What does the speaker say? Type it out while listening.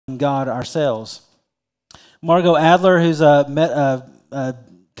God ourselves. Margot Adler, who's a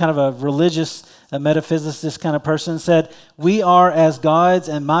kind of a religious metaphysicist kind of person, said, we are as gods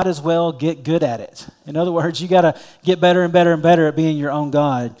and might as well get good at it. In other words, you got to get better and better and better at being your own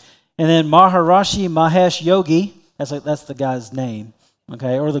God. And then Maharishi Mahesh Yogi, that's the guy's name,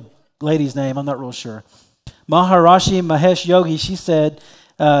 okay, or the lady's name, I'm not real sure. Maharishi Mahesh Yogi, she said,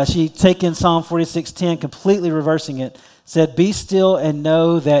 she taken Psalm 46:10, completely reversing it, said, be still and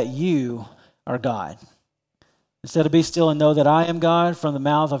know that you are God. Instead of be still and know that I am God, from the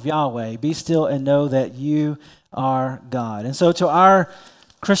mouth of Yahweh, be still and know that you are God. And so to our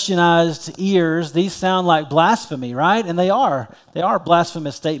Christianized ears, these sound like blasphemy, right? And they are. They are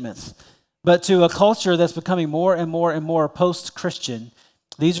blasphemous statements. But to a culture that's becoming more and more and more post-Christian,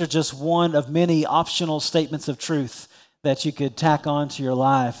 these are just one of many optional statements of truth that you could tack on to your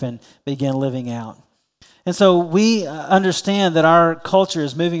life and begin living out. And so we understand that our culture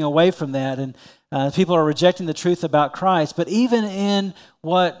is moving away from that, and people are rejecting the truth about Christ. But even in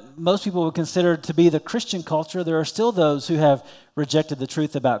what most people would consider to be the Christian culture, there are still those who have rejected the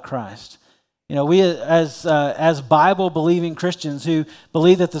truth about Christ. You know, we as Bible-believing Christians who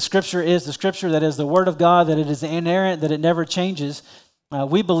believe that the Scripture is the Scripture, that is the Word of God, that it is inerrant, that it never changes,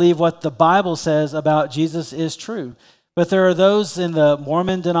 we believe what the Bible says about Jesus is true. But there are those in the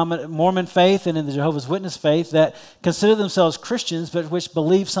Mormon faith and in the Jehovah's Witness faith that consider themselves Christians, but which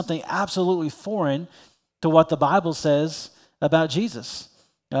believe something absolutely foreign to what the Bible says about Jesus.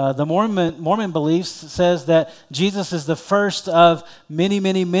 The Mormon belief says that Jesus is the first of many,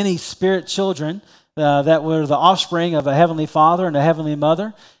 many, many spirit children that were the offspring of a heavenly Father and a heavenly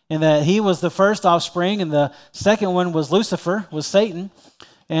Mother, and that he was the first offspring, and the second one was Lucifer, was Satan.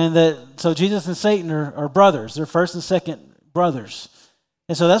 And so Jesus and Satan are brothers. They're first and second brothers.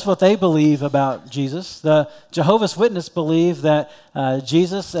 And so that's what they believe about Jesus. The Jehovah's Witness believe that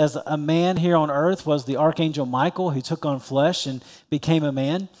Jesus, as a man here on earth, was the Archangel Michael who took on flesh and became a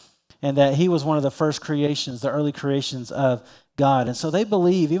man, and that he was one of the first creations, the early creations of God. And so they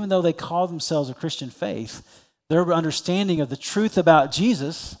believe, even though they call themselves a Christian faith, their understanding of the truth about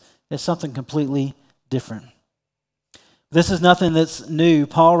Jesus is something completely different. This is nothing that's new.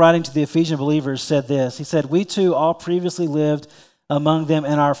 Paul, writing to the Ephesian believers, said this. He said, we too all previously lived among them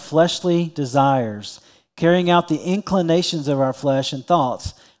in our fleshly desires, carrying out the inclinations of our flesh and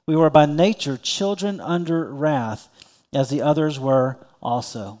thoughts. We were by nature children under wrath, as the others were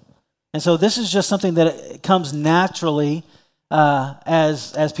also. And so this is just something that comes naturally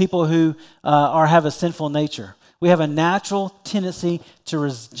as people who have a sinful nature. We have a natural tendency to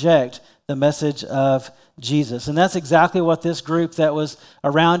reject the message of Jesus. And that's exactly what this group that was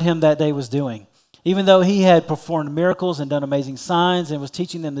around him that day was doing. Even though he had performed miracles and done amazing signs and was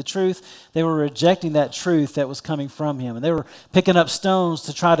teaching them the truth, they were rejecting that truth that was coming from him. And they were picking up stones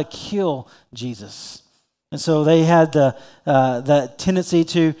to try to kill Jesus. And so they had that tendency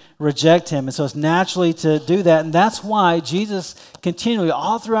to reject him. And so it's naturally to do that. And that's why Jesus continually,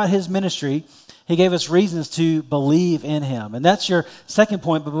 all throughout his ministry, he gave us reasons to believe in him. And that's your second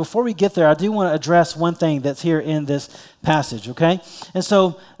point. But before we get there, I do want to address one thing that's here in this passage, okay? And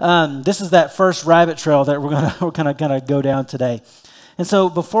so this is that first rabbit trail that we're gonna go down today. And so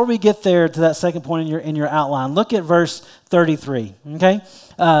before we get there to that second point in your outline, look at verse 33, okay?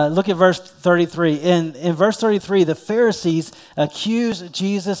 Look at verse 33. In verse 33, the Pharisees accused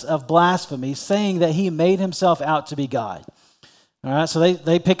Jesus of blasphemy, saying that he made himself out to be God. All right, so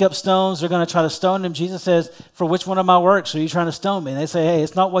they pick up stones. They're going to try to stone him. Jesus says, for which one of my works are you trying to stone me? And they say, hey,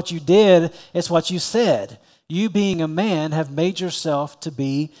 it's not what you did, it's what you said. You being a man have made yourself to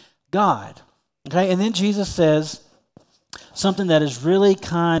be God. Okay, and then Jesus says something that is really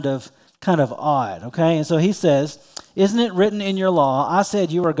kind of odd. Okay, and so he says, isn't it written in your law, I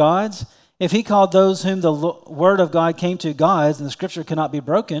said you are gods? If he called those whom the word of God came to gods, and the scripture cannot be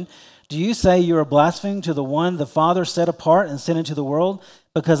broken, do you say you are blaspheming to the one the Father set apart and sent into the world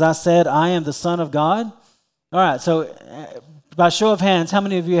because I said I am the Son of God? All right, so by show of hands, how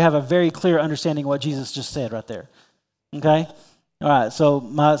many of you have a very clear understanding of what Jesus just said right there? Okay? All right, so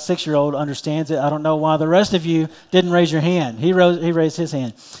my 6-year-old understands it. I don't know why the rest of you didn't raise your hand. He raised his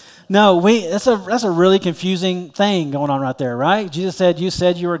hand. No, that's a really confusing thing going on right there, right? Jesus said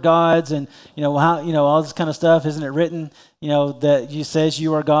you were gods, and all this kind of stuff. Isn't it written, that you says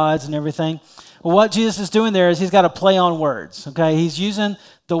you are gods and everything? Well, what Jesus is doing there is he's got to play on words. Okay, he's using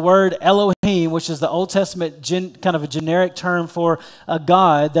the word Elohim, which is the Old Testament kind of a generic term for a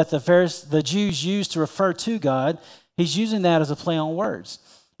god that the Jews used to refer to God. He's using that as a play on words.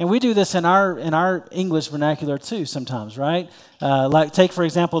 And we do this in our English vernacular too sometimes, right? Like take, for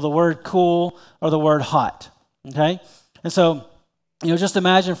example, the word cool or the word hot, okay? And so Just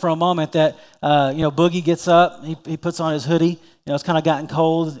imagine for a moment that, Boogie gets up, he puts on his hoodie. It's kind of gotten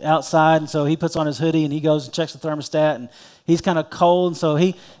cold outside, and so he puts on his hoodie, and he goes and checks the thermostat, and he's kind of cold, and so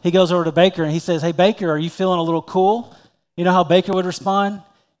he goes over to Baker, and he says, "Hey, Baker, are you feeling a little cool?" You know how Baker would respond?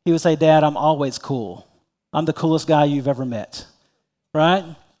 He would say, "Dad, I'm always cool. I'm the coolest guy you've ever met," right?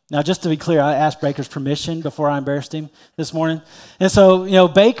 Now, just to be clear, I asked Baker's permission before I embarrassed him this morning. And so,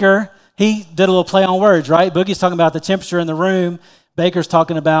 Baker, he did a little play on words, right? Boogie's talking about the temperature in the room. Baker's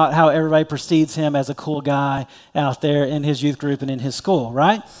talking about how everybody perceives him as a cool guy out there in his youth group and in his school,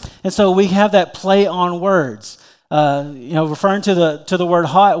 right? And so we have that play on words. Referring to the word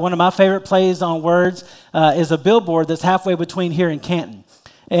hot, one of my favorite plays on words is a billboard that's halfway between here and Canton.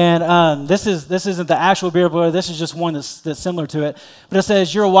 And this isn't the actual billboard. This is just one that's similar to it. But it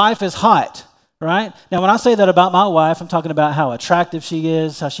says, "Your wife is hot," right? Now, when I say that about my wife, I'm talking about how attractive she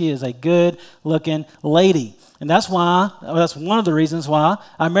is, how she is a good-looking lady. And that's one of the reasons why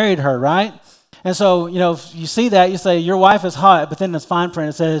I married her, right? And so, if you see that, you say, "Your wife is hot," but then in the fine print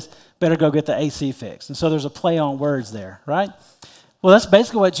it says, "Better go get the AC fixed." And so there's a play on words there, right? Well, that's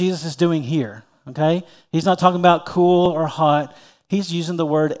basically what Jesus is doing here, okay? He's not talking about cool or hot. He's using the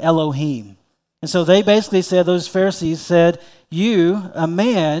word Elohim. And so they basically said, those Pharisees said, "You, a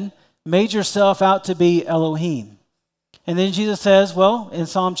man, made yourself out to be Elohim." And then Jesus says, well, in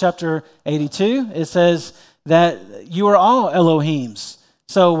Psalm chapter 82, it says that you are all Elohims.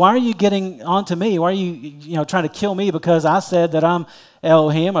 So why are you getting on to me? Why are you trying to kill me because I said that I'm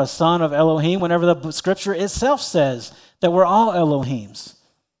Elohim, a son of Elohim, whenever the scripture itself says that we're all Elohims?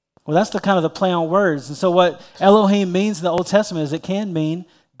 Well, that's the kind of the play on words. And so what Elohim means in the Old Testament is it can mean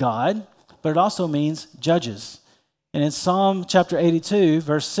God, but it also means judges. And in Psalm chapter 82,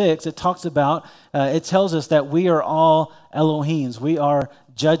 verse 6, it talks about, it tells us that we are all Elohims. We are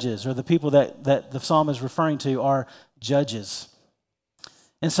judges, or the people that the psalm is referring to are judges.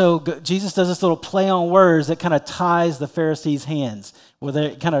 And so Jesus does this little play on words that kind of ties the Pharisees' hands, where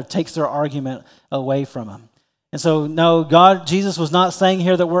it kind of takes their argument away from them. And so, no, Jesus was not saying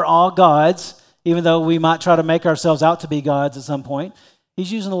here that we're all gods, even though we might try to make ourselves out to be gods at some point.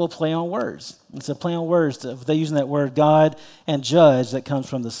 He's using a little play on words. It's a play on words. They're using that word God and judge that comes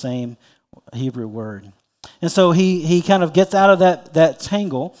from the same Hebrew word. And so he kind of gets out of that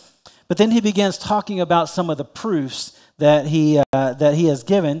tangle, but then he begins talking about some of the proofs that he has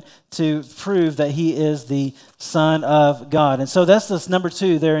given to prove that he is the Son of God. And so that's this number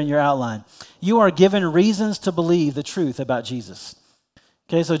 2 there in your outline. You are given reasons to believe the truth about Jesus.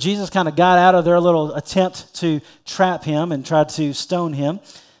 Okay, so Jesus kind of got out of their little attempt to trap him and try to stone him.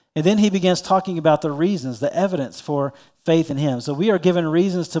 And then he begins talking about the reasons, the evidence for faith in him. So we are given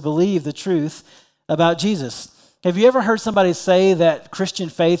reasons to believe the truth about Jesus. Have you ever heard somebody say that Christian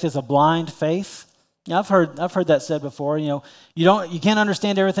faith is a blind faith? I've heard that said before. You can't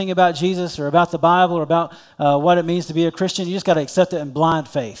understand everything about Jesus or about the Bible or about what it means to be a Christian. You just got to accept it in blind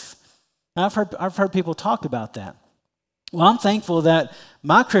faith. And I've heard people talk about that. Well, I'm thankful that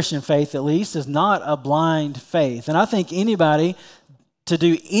my Christian faith, at least, is not a blind faith. And I think anybody to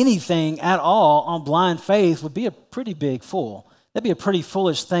do anything at all on blind faith would be a pretty big fool. That'd be a pretty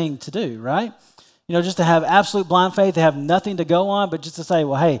foolish thing to do, right? Just to have absolute blind faith, to have nothing to go on, but just to say,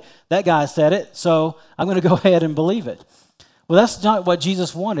 well, hey, that guy said it, so I'm going to go ahead and believe it. Well, that's not what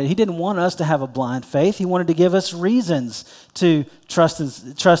Jesus wanted. He didn't want us to have a blind faith. He wanted to give us reasons to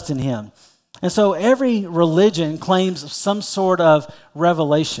trust in him. And so every religion claims some sort of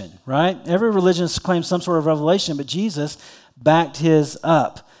revelation, right? Every religion claims some sort of revelation, but Jesus backed his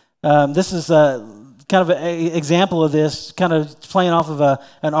up. This is kind of an example of this, kind of playing off of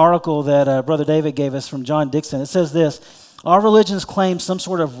an article that Brother David gave us from John Dixon. It says this: all religions claim some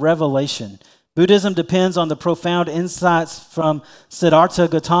sort of revelation. Buddhism depends on the profound insights from Siddhartha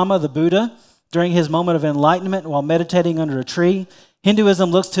Gautama, the Buddha, during his moment of enlightenment while meditating under a tree. Hinduism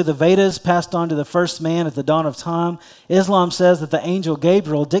looks to the Vedas passed on to the first man at the dawn of time. Islam says that the angel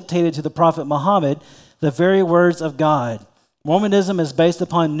Gabriel dictated to the prophet Muhammad the very words of God. Mormonism is based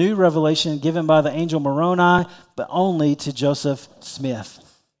upon new revelation given by the angel Moroni, but only to Joseph Smith.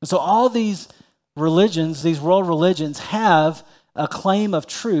 And so all these religions, these world religions, have a claim of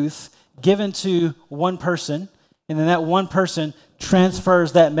truth given to one person, and then that one person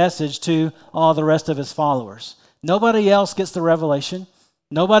transfers that message to all the rest of his followers. Nobody else gets the revelation.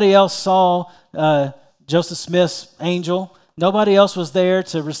 Nobody else saw Joseph Smith's angel. Nobody else was there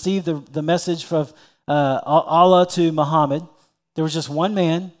to receive the message from Allah to Muhammad. There was just one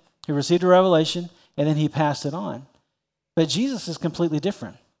man who received a revelation, and then he passed it on. But Jesus is completely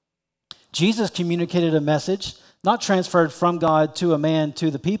different. Jesus communicated a message not transferred from God to a man to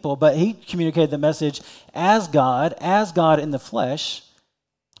the people, but he communicated the message as God in the flesh.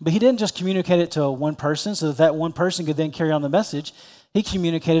 But he didn't just communicate it to one person so that that one person could then carry on the message. He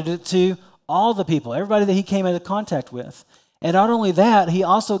communicated it to all the people, everybody that he came into contact with. And not only that, he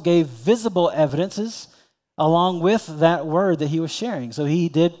also gave visible evidences along with that word that he was sharing. So he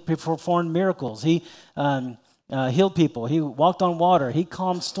did perform miracles. He healed people. He walked on water. He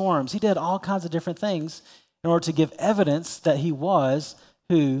calmed storms. He did all kinds of different things in order to give evidence that he was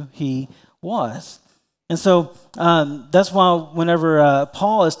who he was. And so that's why whenever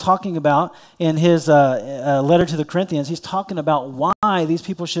Paul is talking about in his letter to the Corinthians, he's talking about why these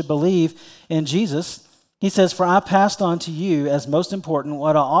people should believe in Jesus. He says, "For I passed on to you as most important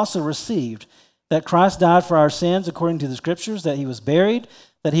what I also received, that Christ died for our sins according to the Scriptures, that he was buried,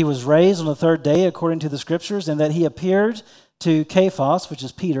 that he was raised on the third day according to the Scriptures, and that he appeared to Cephas," which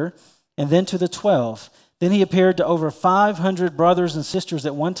is Peter, "and then to the 12. Then he appeared to over 500 brothers and sisters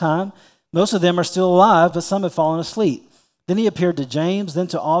at one time. Most of them are still alive, but some have fallen asleep. Then he appeared to James, then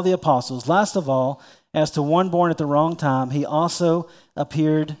to all the apostles. Last of all, as to one born at the wrong time, he also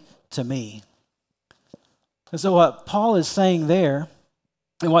appeared to me." And so what Paul is saying there,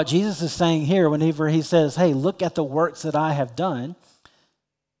 and what Jesus is saying here whenever he says, "Hey, look at the works that I have done,"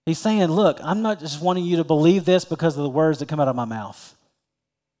 he's saying, look, I'm not just wanting you to believe this because of the words that come out of my mouth.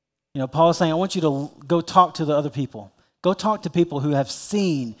 Paul is saying, I want you to go talk to the other people. Go talk to people who have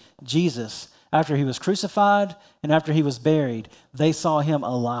seen Jesus after he was crucified and after he was buried. They saw him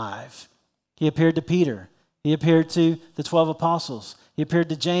alive. He appeared to Peter. He appeared to the 12 apostles. He appeared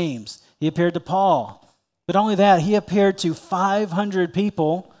to James. He appeared to Paul. But only that, he appeared to 500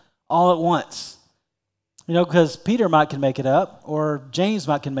 people all at once. Because Peter can make it up, or James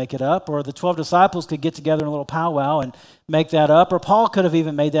can make it up, or the 12 disciples could get together in a little powwow and make that up, or Paul could have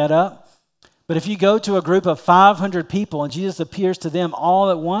even made that up. But if you go to a group of 500 people and Jesus appears to them all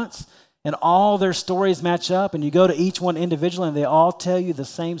at once, and all their stories match up, and you go to each one individually and they all tell you the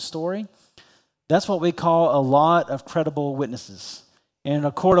same story, that's what we call a lot of credible witnesses. And in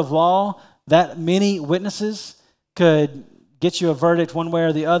a court of law, that many witnesses could get you a verdict one way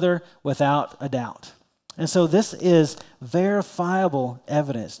or the other without a doubt. And so this is verifiable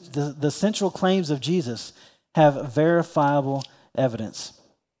evidence. The central claims of Jesus have verifiable evidence.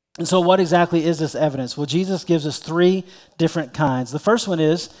 And so what exactly is this evidence? Well, Jesus gives us three different kinds. The first one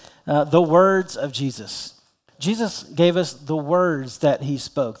is the words of Jesus. Jesus gave us the words that he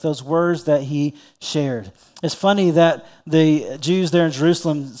spoke, those words that he shared. It's funny that the Jews there in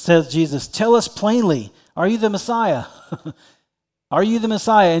Jerusalem said to Jesus, "Tell us plainly, are you the Messiah?" Are you the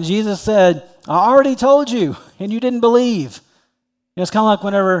Messiah? And Jesus said, "I already told you, and you didn't believe." It's kind of like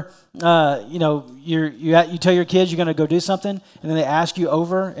whenever you tell your kids you're going to go do something, and then they ask you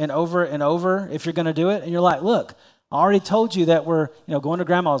over and over and over if you're going to do it, and you're like, "Look, I already told you that we're going to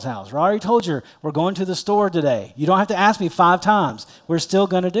grandma's house. Or I already told you we're going to the store today. You don't have to ask me 5 times. We're still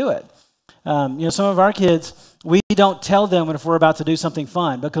going to do it." Some of our kids, we don't tell them if we're about to do something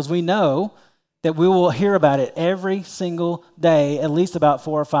fun because we know that we will hear about it every single day, at least about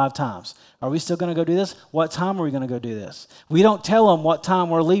 4 or 5 times. Are we still going to go do this? What time are we going to go do this? We don't tell them what time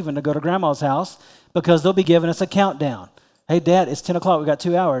we're leaving to go to grandma's house because they'll be giving us a countdown. "Hey, Dad, it's 10 o'clock. We got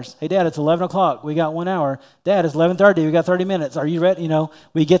 2 hours. Hey, Dad, it's 11 o'clock. We got 1 hour. Dad, it's 11:30. We got 30 minutes. Are you ready?"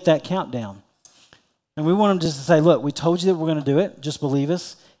 We get that countdown. And we want them just to say, "Look, we told you that we're going to do it. Just believe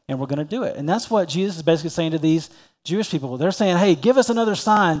us, and we're going to do it." And that's what Jesus is basically saying to these Jewish people. They're saying, "Hey, give us another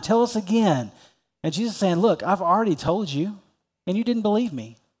sign. Tell us again." And Jesus is saying, "Look, I've already told you, and you didn't believe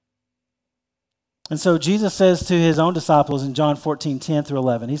me." And so Jesus says to his own disciples in John 14:10 through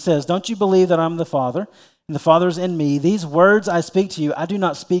 11, he says, "Don't you believe that I'm the Father, and the Father is in me? These words I speak to you, I do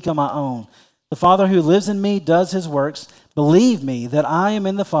not speak on my own. The Father who lives in me does his works. Believe me that I am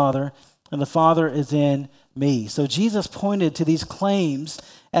in the Father, and the Father is in me." So Jesus pointed to these claims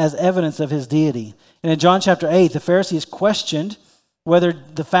as evidence of his deity. And in John chapter 8, the Pharisees questioned whether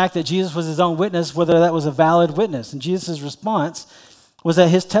the fact that Jesus was his own witness, whether that was a valid witness. And Jesus' response was that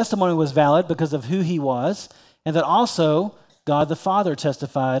his testimony was valid because of who he was, and that also God the Father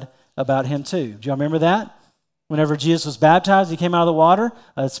testified about him too. Do y'all remember that? Whenever Jesus was baptized, he came out of the water,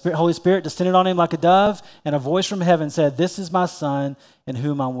 Holy Spirit descended on him like a dove, and a voice from heaven said, "This is my Son in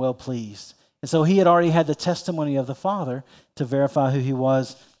whom I'm well pleased." And so he had already had the testimony of the Father to verify who he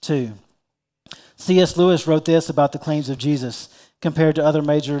was too. C.S. Lewis wrote this about the claims of Jesus compared to other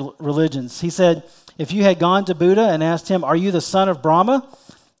major religions. He said, "If you had gone to Buddha and asked him, 'Are you the son of Brahma?'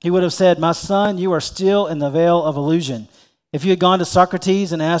 he would have said, 'My son, you are still in the veil of illusion.' If you had gone to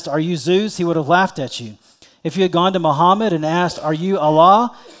Socrates and asked, 'Are you Zeus?' he would have laughed at you. If you had gone to Muhammad and asked, "Are you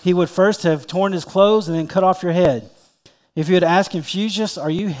Allah?" he would first have torn his clothes and then cut off your head. If you had asked Confucius, "Are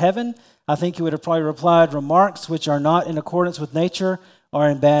you heaven?" I think he would have probably replied, "Remarks which are not in accordance with nature are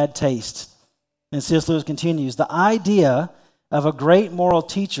in bad taste." And C.S. Lewis continues, "The idea of a great moral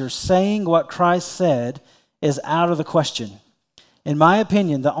teacher saying what Christ said is out of the question. In my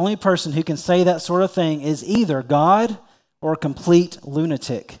opinion, the only person who can say that sort of thing is either God or a complete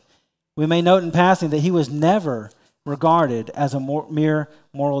lunatic." We may note in passing that he was never regarded as a mere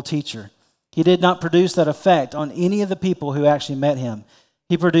moral teacher. He did not produce that effect on any of the people who actually met him.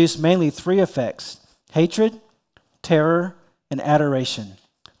 He produced mainly three effects: hatred, terror, and adoration.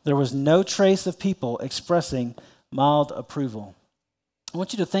 There was no trace of people expressing mild approval. I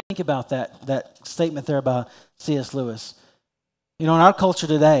want you to think about that statement there by C.S. Lewis. You know, in our culture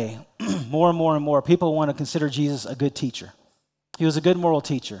today, more and more and more, people want to consider Jesus a good teacher. He was a good moral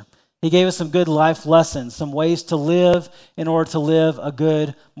teacher. He gave us some good life lessons, some ways to live in order to live a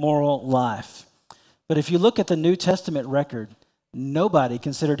good moral life. But if you look at the New Testament record, nobody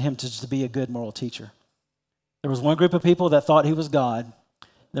considered him to be a good moral teacher. There was one group of people that thought he was God.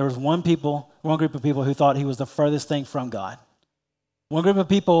 There was one group of people who thought he was the furthest thing from God. One group of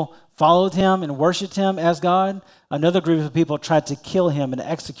people followed him and worshiped him as God. Another group of people tried to kill him and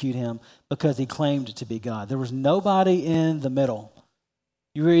execute him because he claimed to be God. There was nobody in the middle.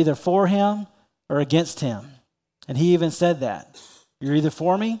 You were either for him or against him. And he even said that. You're either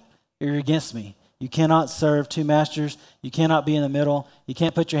for me or you're against me. You cannot serve two masters. You cannot be in the middle. You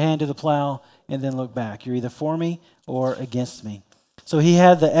can't put your hand to the plow and then look back. You're either for me or against me. So he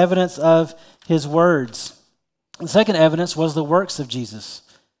had the evidence of his words. The second evidence was the works of Jesus.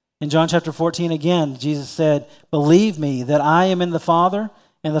 In John chapter 14, again, Jesus said, "Believe me that I am in the Father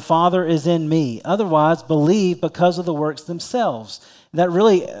and the Father is in me. Otherwise, believe because of the works themselves." That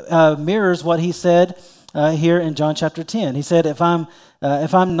really mirrors what he said here in John chapter 10. He said, if I'm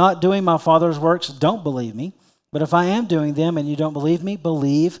not doing my Father's works, don't believe me. But if I am doing them and you don't believe me,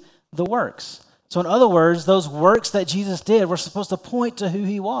 believe the works. So in other words, those works that Jesus did were supposed to point to who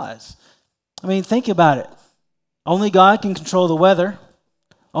he was. I mean, think about it. Only God can control the weather.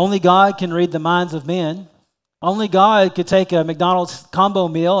 Only God can read the minds of men. Only God could take a McDonald's combo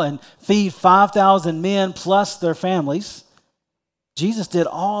meal and feed 5,000 men plus their families. Jesus did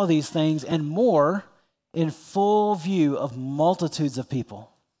all these things and more in full view of multitudes of people.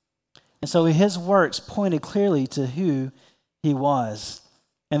 And so his works pointed clearly to who he was.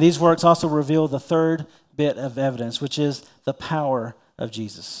 And these works also reveal the third bit of evidence, which is the power of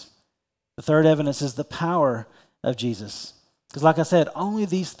Jesus. The third evidence is the power of Jesus. Because like I said, only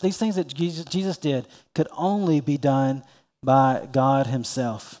these things that Jesus did could only be done by God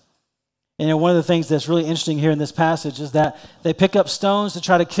himself. And you know, one of the things that's really interesting here in this passage is that they pick up stones to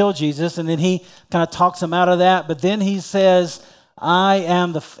try to kill Jesus, and then he kind of talks them out of that. But then he says, "I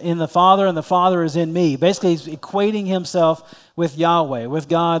am in the Father, and the Father is in me." Basically, he's equating himself with Yahweh, with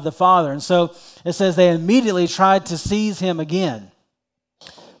God the Father. And so it says they immediately tried to seize him again,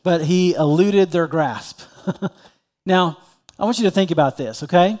 but he eluded their grasp. Now, I want you to think about this,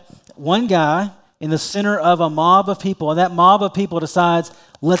 okay? One guy in the center of a mob of people, and that mob of people decides,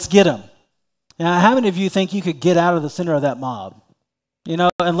 let's get him. Now, how many of you think you could get out of the center of that mob? You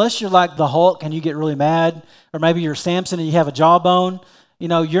know, unless you're like the Hulk and you get really mad, or maybe you're Samson and you have a jawbone, you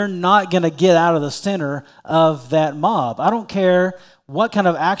know, you're not going to get out of the center of that mob. I don't care what kind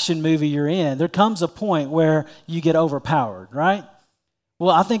of action movie you're in. There comes a point where you get overpowered, right?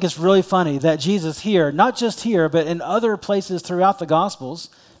 Well, I think it's really funny that Jesus here, not just here, but in other places throughout the Gospels,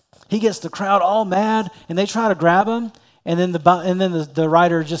 he gets the crowd all mad and they try to grab him. And then the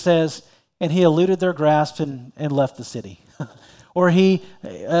writer just says, and he eluded their grasp and left the city. Or he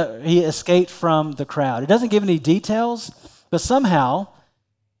escaped from the crowd. It doesn't give any details, but somehow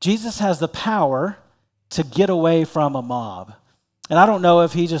Jesus has the power to get away from a mob. And I don't know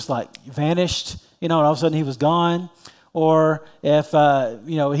if he just like vanished, you know, and all of a sudden he was gone, or if,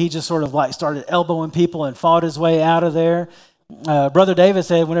 he just sort of like started elbowing people and fought his way out of there. Brother David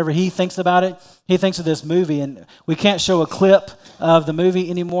said whenever he thinks about it, he thinks of this movie, and we can't show a clip of the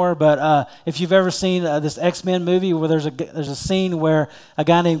movie anymore, but if you've ever seen this X-Men movie where there's a scene where a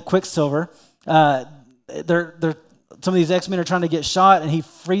guy named Quicksilver, some of these X-Men are trying to get shot, and he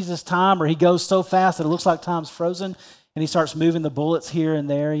freezes time, or he goes so fast that it looks like time's frozen, and he starts moving the bullets here and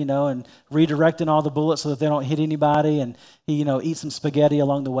there, you know, and redirecting all the bullets so that they don't hit anybody, and he, you know, eats some spaghetti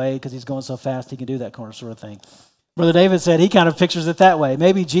along the way because he's going so fast he can do that sort of thing. Brother David said he kind of pictures it that way.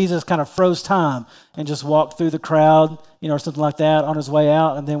 Maybe Jesus kind of froze time and just walked through the crowd, you know, or something like that on his way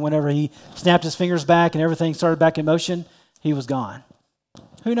out. And then whenever he snapped his fingers back and everything started back in motion, he was gone.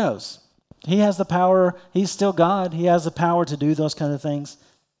 Who knows? He has the power. He's still God. He has the power to do those kind of things.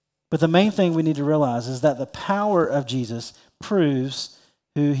 But the main thing we need to realize is that the power of Jesus proves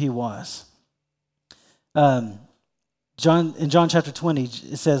who he was. In John chapter 20,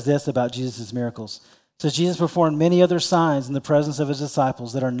 it says this about Jesus' miracles. It says, Jesus performed many other signs in the presence of his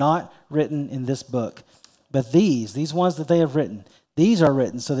disciples that are not written in this book. But these ones that they have written, these are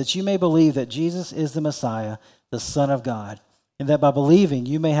written so that you may believe that Jesus is the Messiah, the Son of God, and that by believing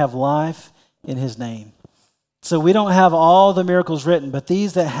you may have life in his name. So we don't have all the miracles written, but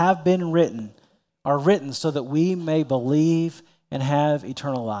these that have been written are written so that we may believe and have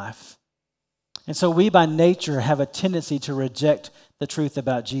eternal life. And so we by nature have a tendency to reject the truth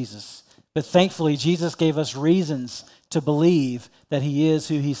about Jesus. But thankfully, Jesus gave us reasons to believe that he is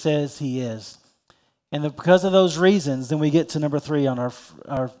who he says he is. And because of those reasons, then we get to number 3 on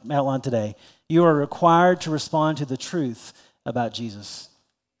our outline today. You are required to respond to the truth about Jesus.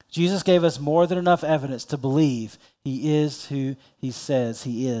 Jesus gave us more than enough evidence to believe he is who he says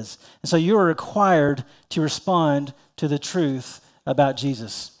he is. And so you are required to respond to the truth about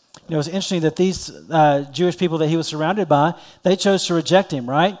Jesus. You know, it's interesting that these Jewish people that he was surrounded by, they chose to reject him,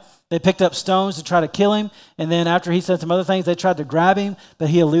 right? They picked up stones to try to kill him, and then after he said some other things, they tried to grab him, but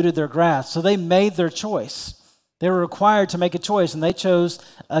he eluded their grasp. So they made their choice. They were required to make a choice, and they chose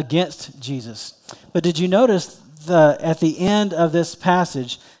against Jesus. But did you notice at the end of this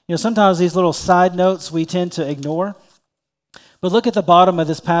passage, you know, sometimes these little side notes we tend to ignore. But look at the bottom of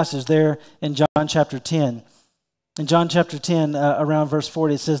this passage there in John chapter 10. In John chapter 10, around verse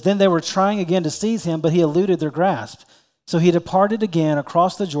 40, it says, Then they were trying again to seize him, but he eluded their grasp. So he departed again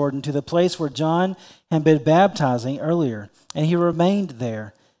across the Jordan to the place where John had been baptizing earlier, and he remained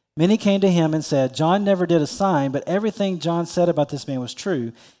there. Many came to him and said, John never did a sign, but everything John said about this man was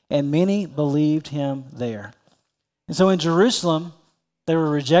true, and many believed him there. And so in Jerusalem, they were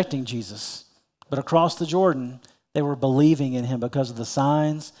rejecting Jesus, but across the Jordan, they were believing in him because of the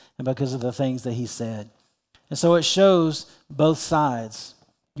signs and because of the things that he said. And so it shows both sides.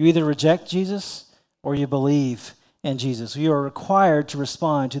 You either reject Jesus or you believe in Jesus. You are required to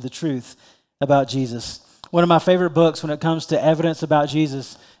respond to the truth about Jesus. One of my favorite books when it comes to evidence about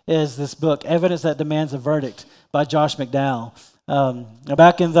Jesus is this book, Evidence That Demands a Verdict by Josh McDowell.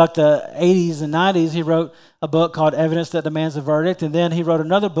 Back in the 80s and 90s, he wrote a book called Evidence That Demands a Verdict, and then he wrote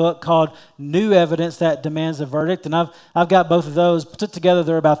another book called New Evidence That Demands a Verdict, and I've got both of those put together.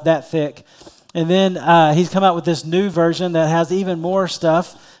 They're about that thick. And then he's come out with this new version that has even more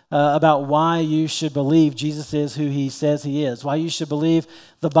stuff about why you should believe Jesus is who he says he is, why you should believe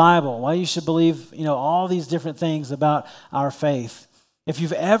the Bible, why you should believe, you know, all these different things about our faith. If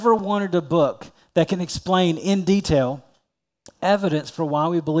you've ever wanted a book that can explain in detail evidence for why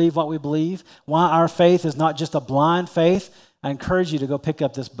we believe what we believe, why our faith is not just a blind faith, I encourage you to go pick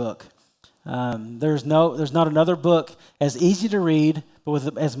up this book. There's not another book as easy to read, but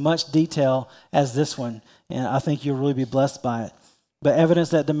with as much detail as this one, and I think you'll really be blessed by it. But Evidence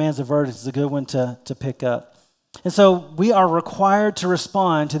That Demands a Verdict is a good one to pick up. And so we are required to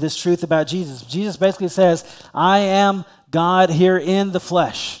respond to this truth about Jesus. Jesus basically says, I am God here in the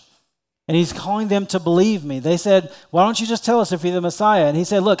flesh. And he's calling them to believe me. They said, why don't you just tell us if you're the Messiah? And he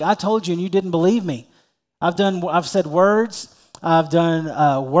said, look, I told you and you didn't believe me. I've said words, I've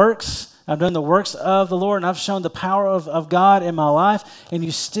done works, I've done the works of the Lord, and I've shown the power of God in my life, and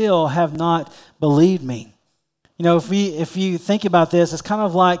you still have not believed me. You know, if you think about this, it's kind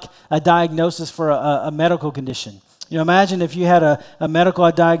of like a diagnosis for a medical condition. You know, imagine if you had a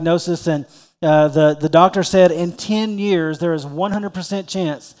medical diagnosis and the doctor said in 10 years there is 100%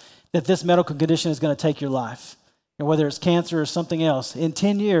 chance that this medical condition is going to take your life. And whether it's cancer or something else, in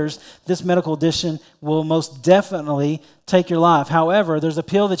 10 years, this medical condition will most definitely take your life. However, there's a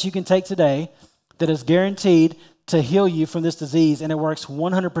pill that you can take today that is guaranteed to heal you from this disease, and it works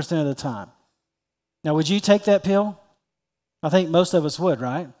 100% of the time. Now, would you take that pill? I think most of us would,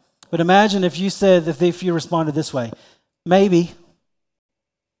 right? But imagine if you said, if you responded this way, maybe,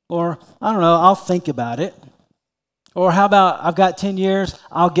 or I don't know, I'll think about it. Or how about, I've got 10 years,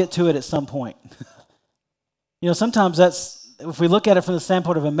 I'll get to it at some point. You know, sometimes if we look at it from the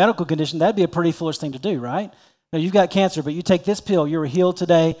standpoint of a medical condition, that'd be a pretty foolish thing to do, right? Now, you've got cancer, but you take this pill, you're healed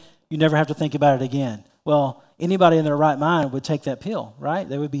today, you never have to think about it again. Well, anybody in their right mind would take that pill, right?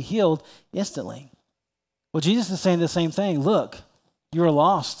 They would be healed instantly. Well, Jesus is saying the same thing. Look, you're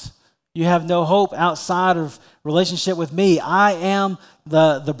lost. You have no hope outside of relationship with me. I am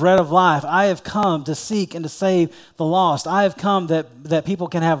the bread of life. I have come to seek and to save the lost. I have come that people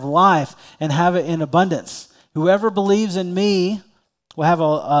can have life and have it in abundance. Whoever believes in me will have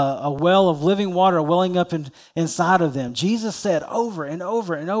a well of living water welling up inside of them. Jesus said over and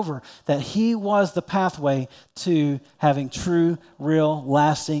over and over that he was the pathway to having true, real,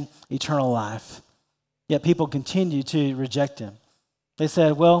 lasting, eternal life. Yet people continue to reject him. They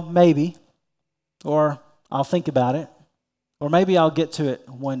said, well, maybe, or I'll think about it, or maybe I'll get to it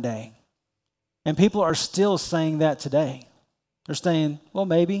one day. And people are still saying that today. They're saying, well,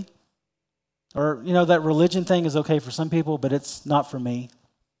 maybe. Or, that religion thing is okay for some people, but it's not for me.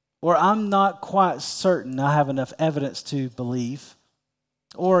 Or I'm not quite certain I have enough evidence to believe.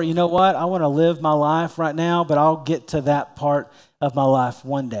 Or, you know what, I want to live my life right now, but I'll get to that part of my life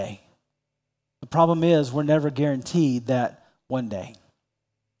one day. The problem is we're never guaranteed that one day.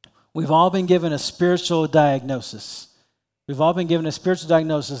 We've all been given a spiritual diagnosis. We've all been given a spiritual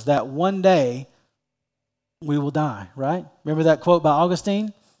diagnosis that one day we will die, right? Remember that quote by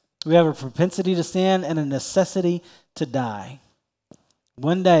Augustine? We have a propensity to sin and a necessity to die.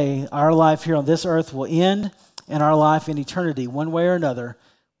 One day, our life here on this earth will end, and our life in eternity, one way or another,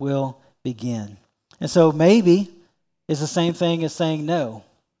 will begin. And so maybe is the same thing as saying no.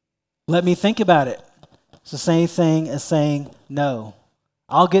 Let me think about it. It's the same thing as saying no.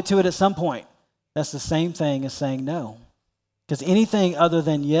 I'll get to it at some point. That's the same thing as saying no. Because anything other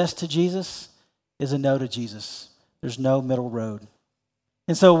than yes to Jesus is a no to Jesus. There's no middle road.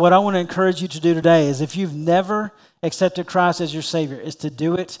 And so what I want to encourage you to do today is if you've never accepted Christ as your Savior, is to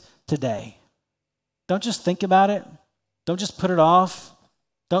do it today. Don't just think about it. Don't just put it off.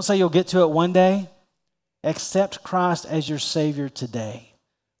 Don't say you'll get to it one day. Accept Christ as your Savior today.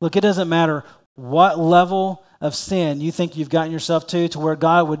 Look, it doesn't matter what level of sin you think you've gotten yourself to where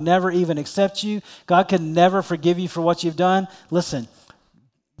God would never even accept you. God can never forgive you for what you've done. Listen,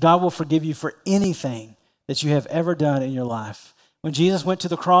 God will forgive you for anything that you have ever done in your life. When Jesus went to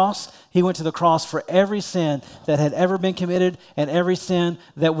the cross, he went to the cross for every sin that had ever been committed and every sin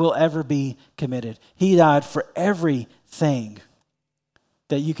that will ever be committed. He died for everything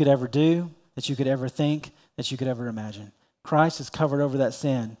that you could ever do, that you could ever think, that you could ever imagine. Christ has covered over that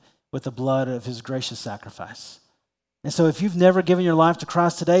sin with the blood of his gracious sacrifice. And so if you've never given your life to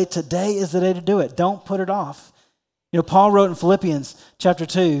Christ today is the day to do it. Don't put it off. Paul wrote in Philippians chapter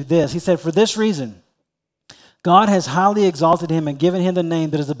 2 this. He said, for this reason, God has highly exalted him and given him the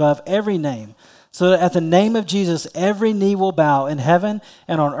name that is above every name, so that at the name of Jesus, every knee will bow in heaven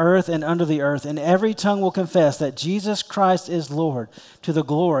and on earth and under the earth, and every tongue will confess that Jesus Christ is Lord, to the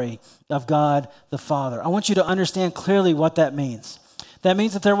glory of God the Father. I want you to understand clearly what that means. That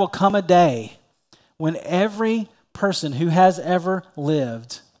means that there will come a day when every person who has ever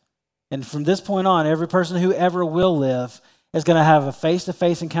lived, and from this point on, every person who ever will live, is going to have a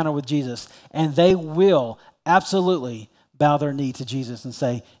face-to-face encounter with Jesus, and they will absolutely bow their knee to Jesus and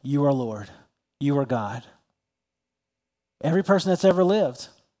say, you are Lord, you are God. Every person that's ever lived.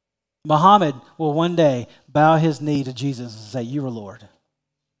 Muhammad will one day bow his knee to Jesus and say, you are Lord.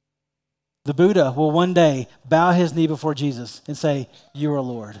 The Buddha will one day bow his knee before Jesus and say, you are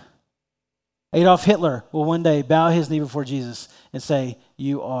Lord. Adolf Hitler will one day bow his knee before Jesus and say,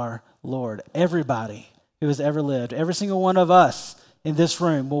 you are Lord. Everybody who has ever lived, every single one of us in this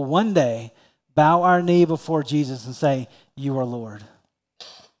room will one day bow our knee before Jesus and say, you are Lord.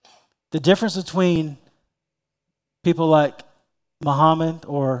 The difference between people like Muhammad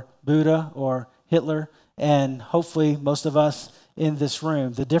or Buddha or Hitler and hopefully most of us in this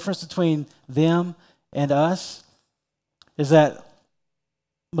room, the difference between them and us is that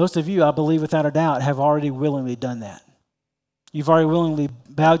most of you, I believe without a doubt, have already willingly done that. You've already willingly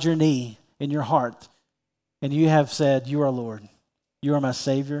bowed your knee in your heart and you have said, you are Lord. You are my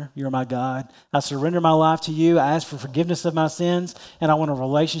Savior. You are my God. I surrender my life to you. I ask for forgiveness of my sins, and I want a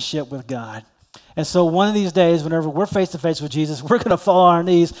relationship with God. And so one of these days, whenever we're face-to-face with Jesus, we're going to fall on our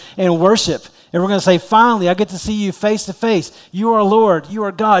knees and worship. And we're going to say, finally, I get to see you face-to-face. You are Lord. You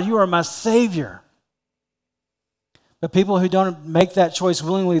are God. You are my Savior. But people who don't make that choice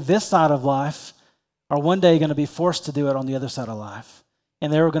willingly this side of life are one day going to be forced to do it on the other side of life.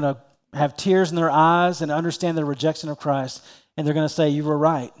 And they're going to have tears in their eyes and understand their rejection of Christ. And they're going to say, you were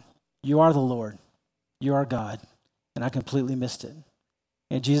right. You are the Lord. You are God. And I completely missed it.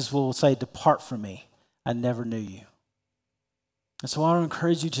 And Jesus will say, depart from me. I never knew you. And so what I want to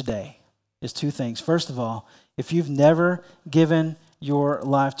encourage you today is two things. First of all, if you've never given your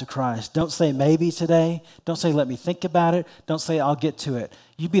life to Christ, don't say maybe today. Don't say let me think about it. Don't say I'll get to it.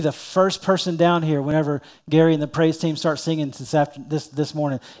 You be the first person down here whenever Gary and the praise team start singing this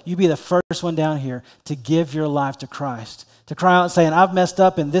morning. You be the first one down here to give your life to Christ, to cry out and saying, I've messed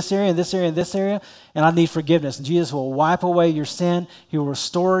up in this area, and this area, and this area, and I need forgiveness. And Jesus will wipe away your sin. He will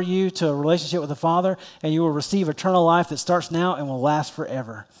restore you to a relationship with the Father, and you will receive eternal life that starts now and will last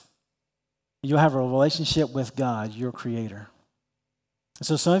forever. You'll have a relationship with God, your Creator. And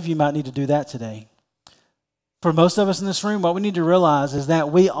so some of you might need to do that today. For most of us in this room, what we need to realize is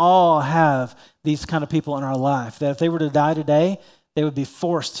that we all have these kind of people in our life, that if they were to die today, they would be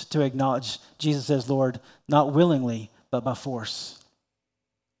forced to acknowledge Jesus as Lord, not willingly, but by force.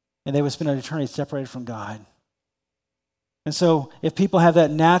 And they would spend an eternity separated from God. And so if people have that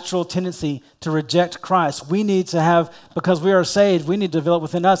natural tendency to reject Christ, we need to have, because we are saved, we need to develop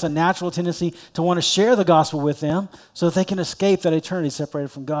within us a natural tendency to want to share the gospel with them so that they can escape that eternity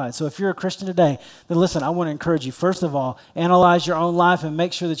separated from God. So if you're a Christian today, then listen, I want to encourage you, first of all, analyze your own life and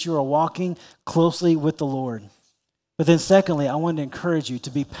make sure that you are walking closely with the Lord. But then secondly, I want to encourage you to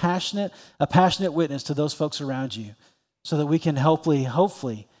be a passionate witness to those folks around you so that we can hopefully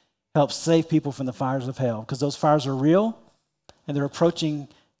help save people from the fires of hell, because those fires are real. And they're approaching,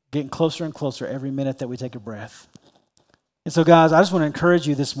 getting closer and closer every minute that we take a breath. And so, guys, I just want to encourage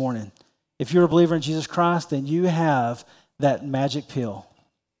you this morning. If you're a believer in Jesus Christ, then you have that magic pill.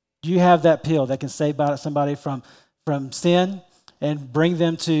 You have that pill that can save somebody from sin and bring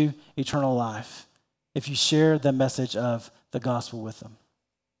them to eternal life if you share the message of the gospel with them.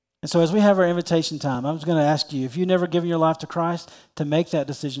 And so as we have our invitation time, I'm just going to ask you, if you've never given your life to Christ, to make that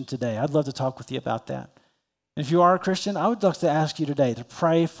decision today. I'd love to talk with you about that. And if you are a Christian, I would like to ask you today to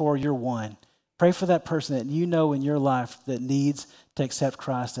pray for your one. Pray for that person that you know in your life that needs to accept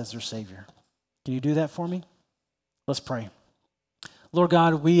Christ as their Savior. Can you do that for me? Let's pray. Lord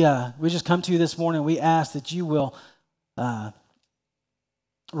God, we just come to you this morning. We ask that you will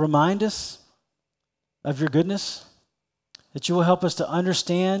remind us of your goodness, that you will help us to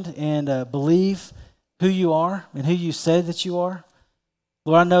understand and believe who you are and who you said that you are.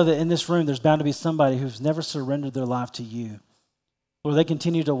 Lord, I know that in this room there's bound to be somebody who's never surrendered their life to you. Lord, they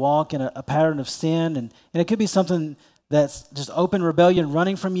continue to walk in a pattern of sin, and it could be something that's just open rebellion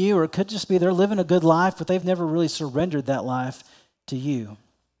running from you, or it could just be they're living a good life, but they've never really surrendered that life to you.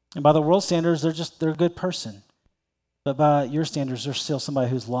 And by the world's standards, they're a good person. But by your standards, they're still somebody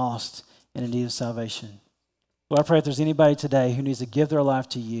who's lost and in need of salvation. Lord, I pray if there's anybody today who needs to give their life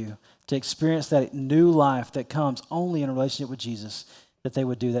to you, to experience that new life that comes only in a relationship with Jesus, that they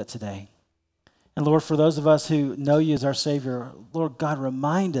would do that today. And Lord, for those of us who know you as our Savior, Lord God,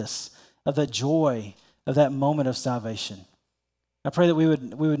 remind us of the joy of that moment of salvation. I pray that we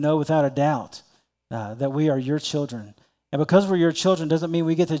would know without a doubt that we are your children. And because we're your children doesn't mean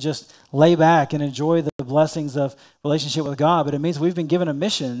we get to just lay back and enjoy the blessings of relationship with God, but it means we've been given a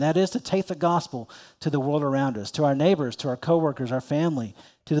mission, and that is to take the gospel to the world around us, to our neighbors, to our coworkers, our family,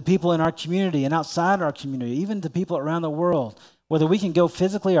 to the people in our community and outside our community, even to people around the world. Whether we can go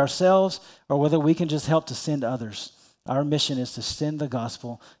physically ourselves or whether we can just help to send others. Our mission is to send the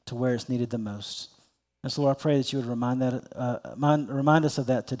gospel to where it's needed the most. And so Lord, I pray that you would remind us of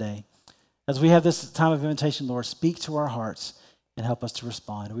that today. As we have this time of invitation, Lord, speak to our hearts and help us to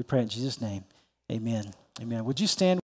respond. We pray in Jesus' name, amen. Amen. Would you stand?